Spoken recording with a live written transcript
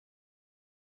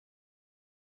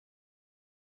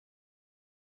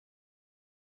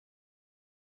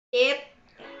It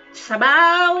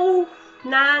sabaw ng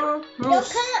Jag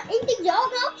mousse. kan inte jag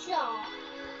också.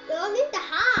 Jag är inte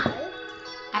här.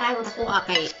 Arang ako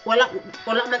kay wala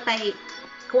man tay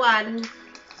kuan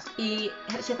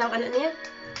siya tawag ano niya?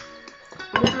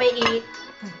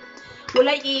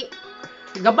 Wala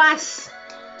gabas.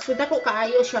 So dako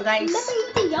kaayo siya, guys. Men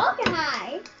inte jag är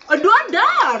här.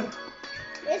 Adar!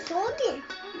 Jag såg det.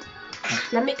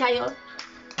 Lami kayo.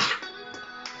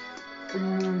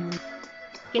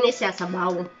 Kini siya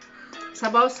sabaw.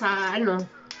 Sabaw sa ano?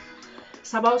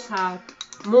 Sabaw sa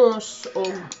mousse o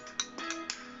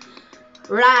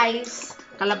rice,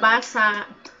 kalabasa,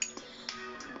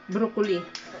 broccoli.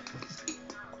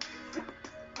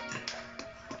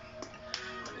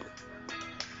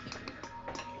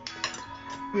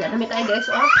 Lami tayo, guys,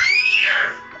 oh.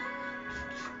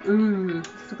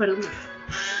 Super lumi.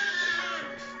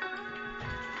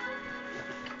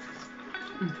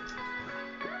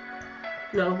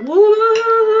 No.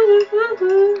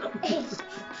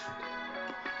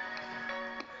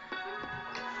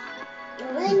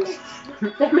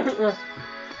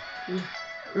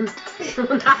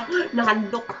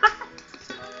 Nahandok.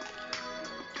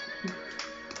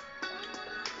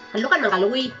 Handok ka ng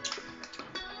kaluwi.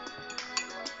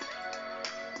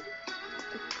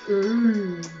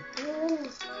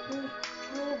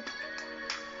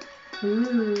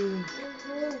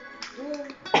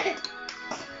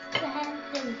 Det här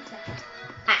är inte.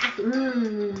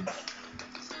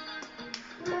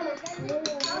 Mamma, kan du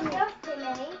ta glass till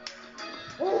mig?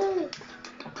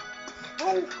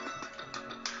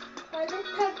 Kan du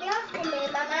ta glass till mig,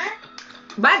 mamma?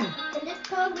 Bad! Kan du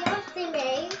ta glass till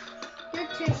mig? Jag är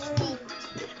törstig.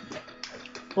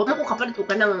 Huwag mo ko kapalit ko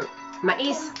ka ng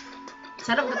mais.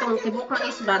 Sarap na itong tibok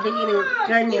mais ba? Dili ng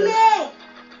kernel.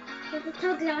 Kan du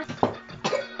ta glass?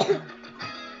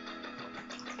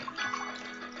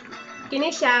 Kini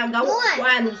siya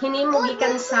gawan. Hinimo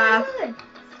gikan sa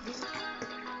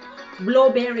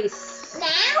blueberries.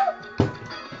 Now?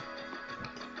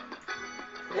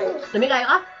 Lami kayo,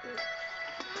 ah?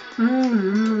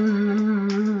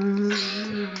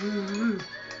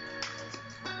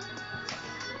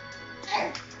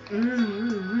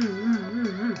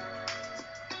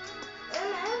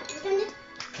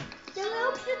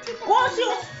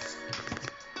 Kosios!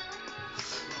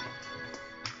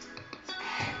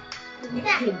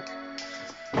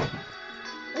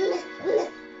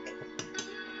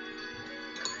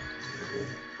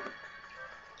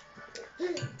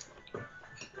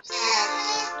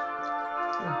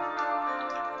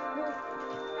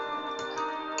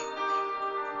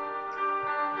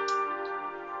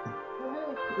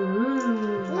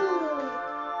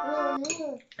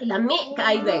 Lami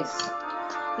kaayo, guys.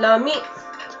 Lami.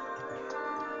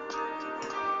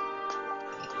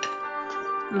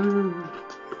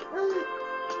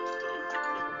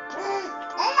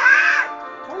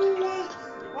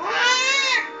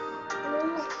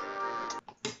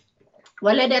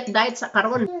 Wala diet sa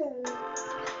karon.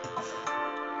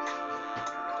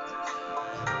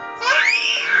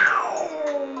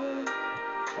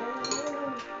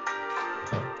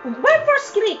 Why for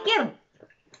skriker?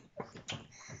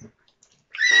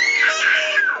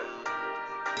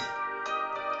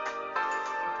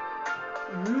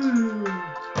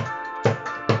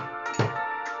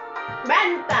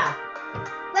 Banta!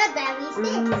 What berry is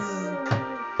this?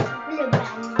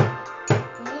 Blueberry.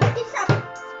 It's up.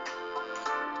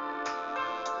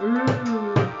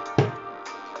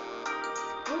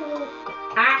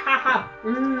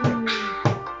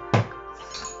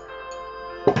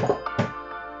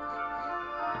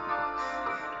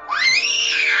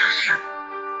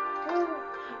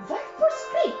 Why for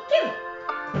skriker?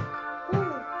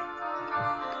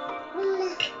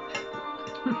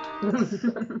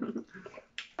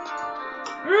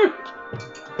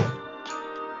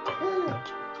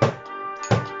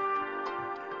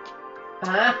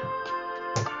 Ah.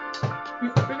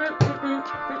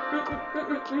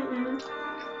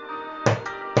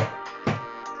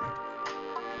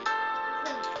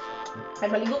 Ay,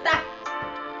 maligo ta.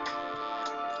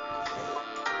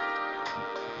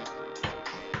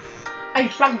 Ay,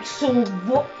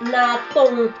 pagsubo na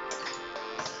tong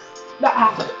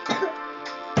daak.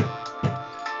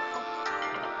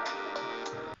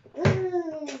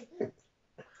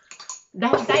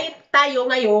 Dahil diet tayo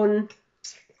ngayon,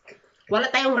 wala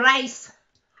tayong rice.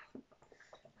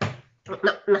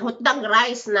 Nahutdang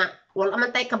rice na wala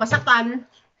man tayo kabasakan.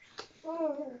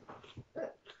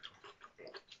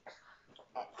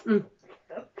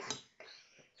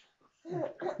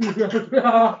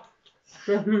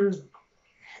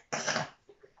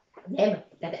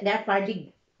 They're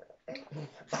farting.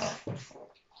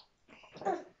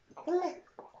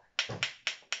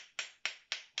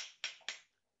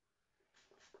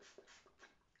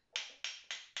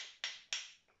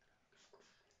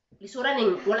 Lisuran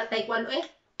ning wala tay kwan eh.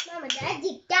 Mama,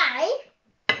 daddy die.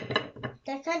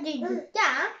 That's how they do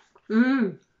that.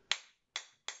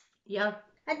 Yeah.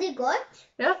 Are they good?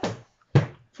 Yeah.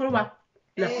 For what?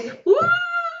 No.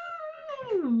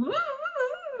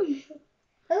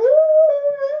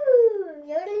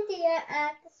 You're in the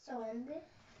at the sound.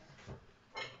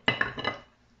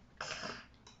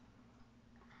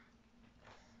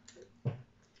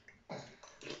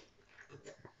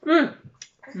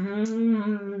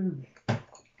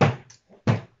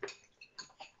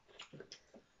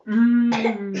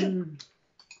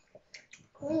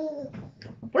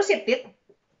 Prosit.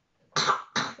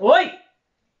 Oy!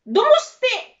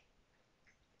 Dumusti!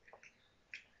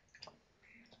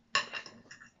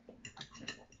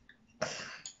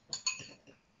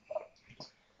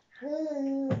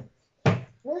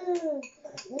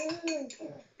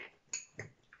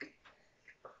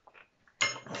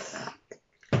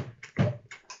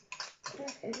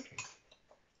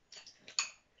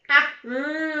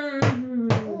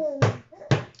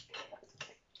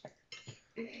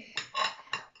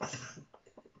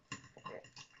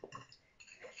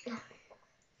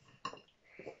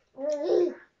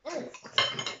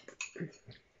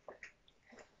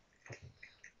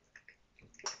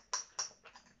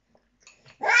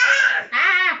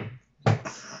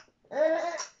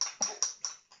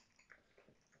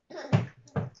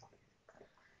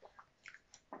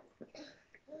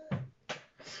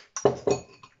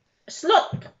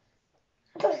 Slot!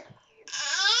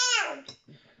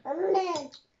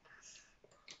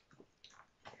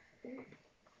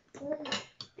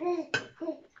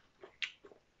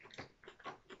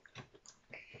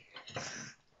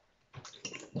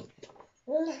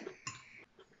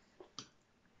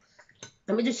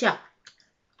 Lami dyan siya.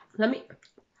 Lami.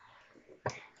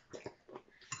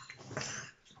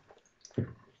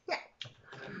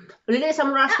 Ulit sa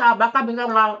mura sa baka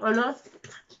biglang mayroon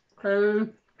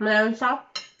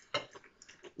siya.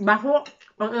 Baho.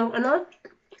 Ang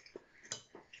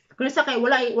kaya sa kay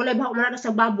walay baho marana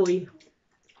sa baboy.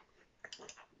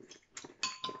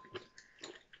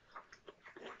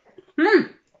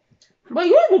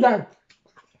 Bayo mo dan.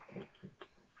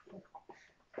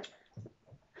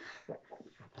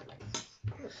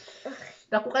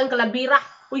 Dako kayong kalabira.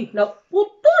 Uy,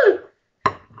 naputol.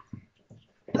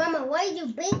 Mama, why you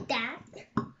break that?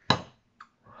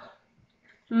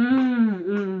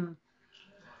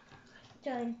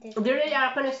 Dili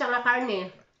ya ka na sa nga karne.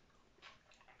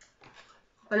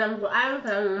 Kanang duan,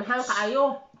 kanang mahal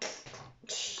kaayo.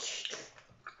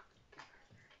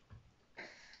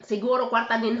 Siguro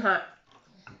kwarta din ha.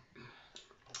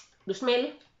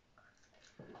 2,000.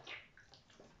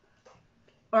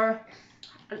 Or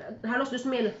halos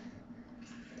 2,000.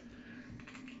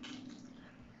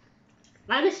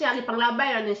 Ano siya ni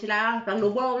panglabay, ano sila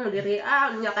panglubong,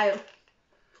 nagirian niya kayo.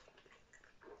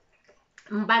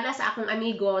 Mbana sa akong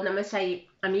amigo naman siya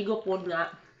amigo pod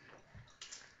nga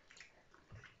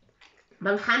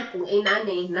manghunt kung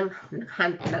inani nang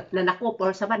hunt na nako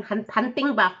or saban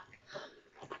hunting ba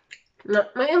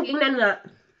na mayong ingnan nga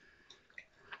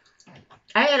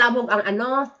ay labog ang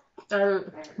ang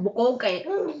bukog kay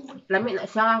lami na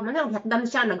siya manang hatdan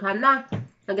siya naghana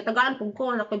nagitagaan pug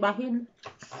ko nakibahin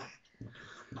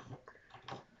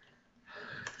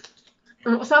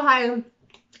ang usahay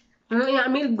ang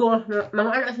iyang amigo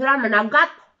mga anak sila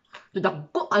managat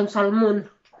dagko ang salmon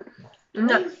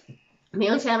nga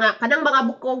mayon siya nga kanang mga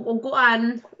bukog ug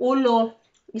kuan ulo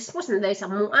dispose na dai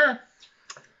sa mua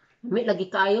may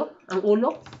lagi kayo ang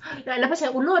ulo na pa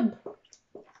siya unod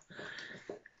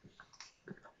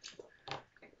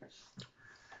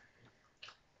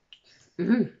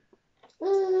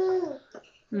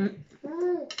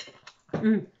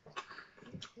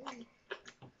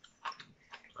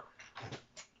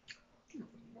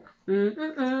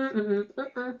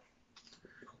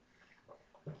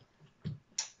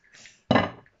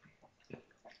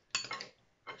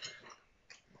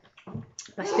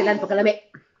Pastilan pagkalami.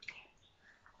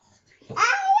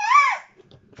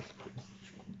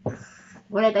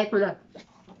 Wala tayo na.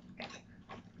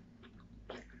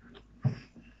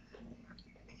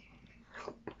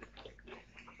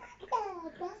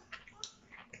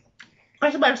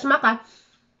 Kasi ba smaka?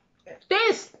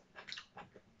 Taste.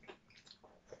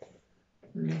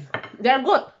 They're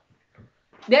good.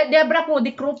 They're bra po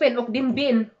di krupen og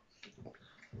dimbin.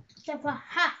 Sa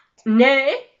hot.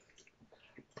 Ne?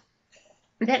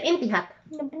 They're empty hot.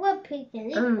 The blood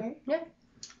pigment. Yeah.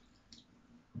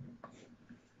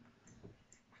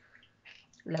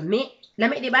 Lami.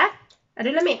 Lami, di ba? Ano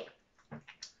lami?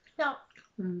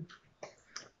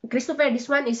 Christopher, this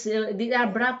one is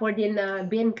bra for din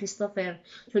Ben Christopher.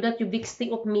 So that you big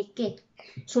stick of Mickey.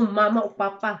 So mama or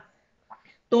papa.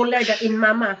 Taller than in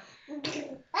mama.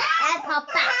 And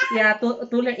Papa. Yeah,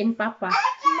 taller in papa.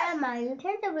 Mama, you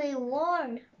can't be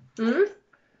warm. Hmm?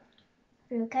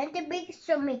 You can't be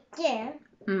so Mickey.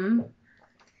 Hmm?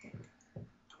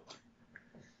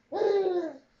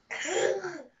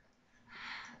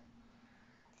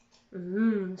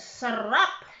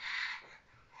 Sarap!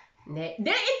 They're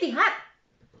intihat.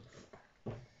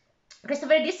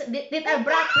 Christopher, this are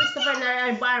bra Christopher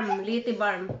na barm, liti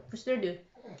barm. Gusto do?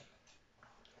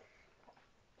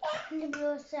 The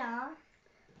blusa.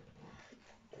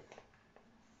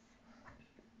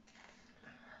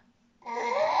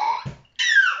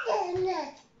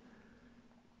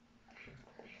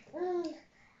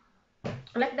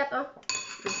 Like that, oh.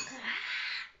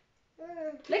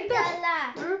 Like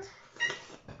that.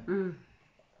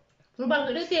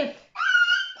 Rubang ulit eh.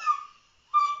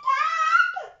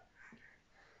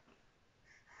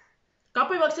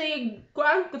 Kapoy magsig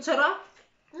kuan kutsara.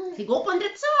 Sigupon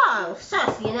ditso.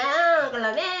 Sus, yun na,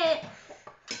 kalami.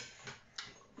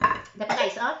 Dapat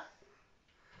guys, oh.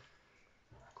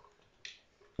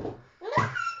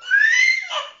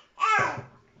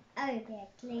 Okay,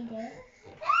 later.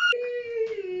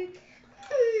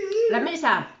 Lami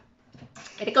isa.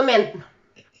 I-recommend.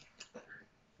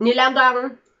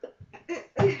 Nilagang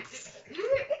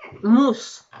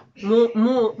moose.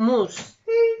 Moose.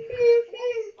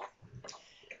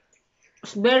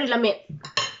 It's very lami.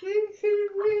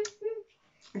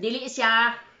 Dili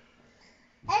siya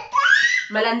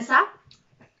malansa.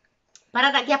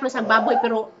 Para rakyat mo sa baboy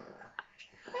pero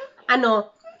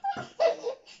ano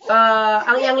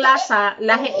ang iyang lasa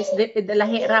lahi is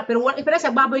lahi ra pero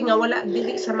sa baboy nga wala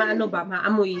dili sa maano ba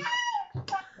maamoy.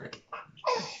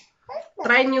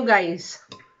 Try nyo guys.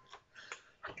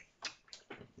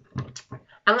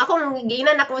 Ang akong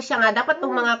giinan ako siya nga dapat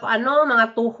tong mga mga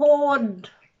tuhod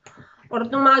or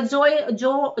tong mga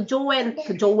joint.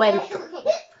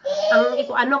 Ang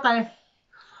iko ka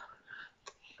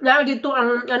na dito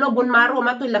ang bone marrow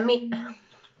matoy lami.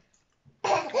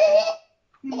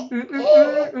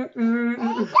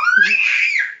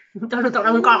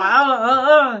 Tanong ka.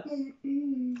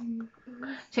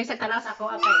 Sa talas ako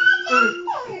okay.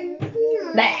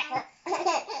 Deh.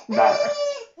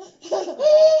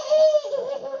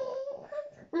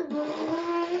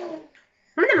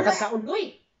 Ano na makakaon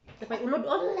doy? Dapat unod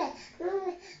oh.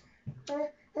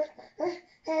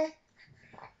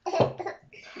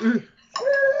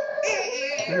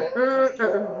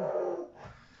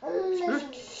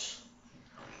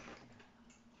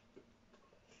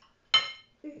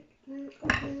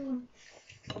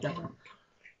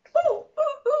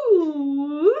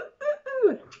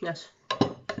 Yes.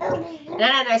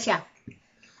 Na siya.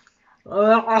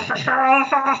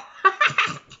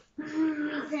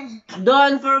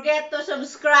 Don't forget to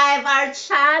subscribe our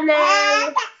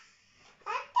channel.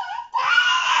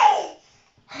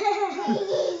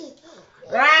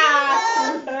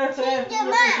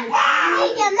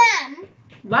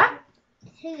 What?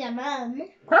 Here's your mom.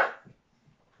 Huh?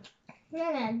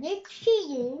 Nana, you're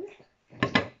cheating.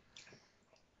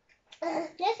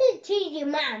 This is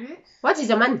cheating, Mom. What is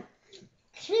a man?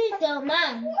 She's your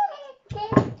mom.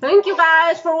 Thank you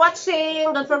guys for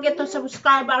watching. Don't forget to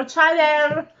subscribe our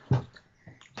channel.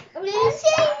 We'll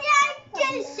see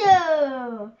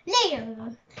you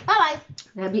later. Bye-bye.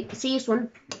 See you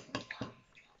soon.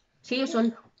 See you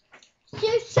soon. See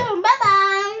you soon.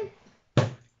 Bye-bye.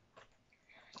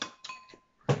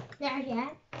 Yeah.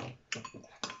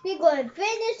 We're going to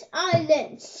finish our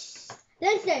lunch.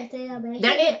 Let's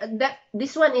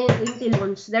This one is until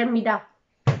lunch. There mida.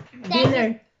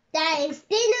 Dinner. That is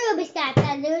dinner vi ska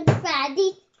äta lunch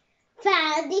färdigt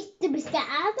vi ska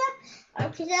äta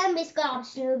och sen vi ska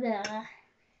avsluta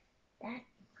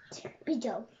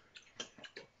video.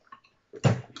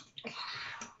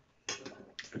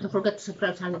 Don't forget to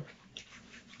subscribe channel.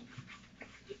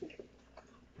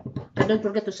 And don't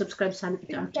forget to subscribe to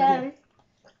our channel.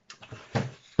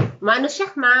 Maano siya?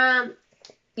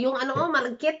 Yung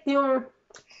malagkit, yung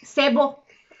sebo.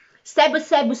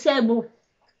 Sebo.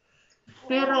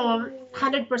 Pero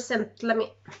 100% lami.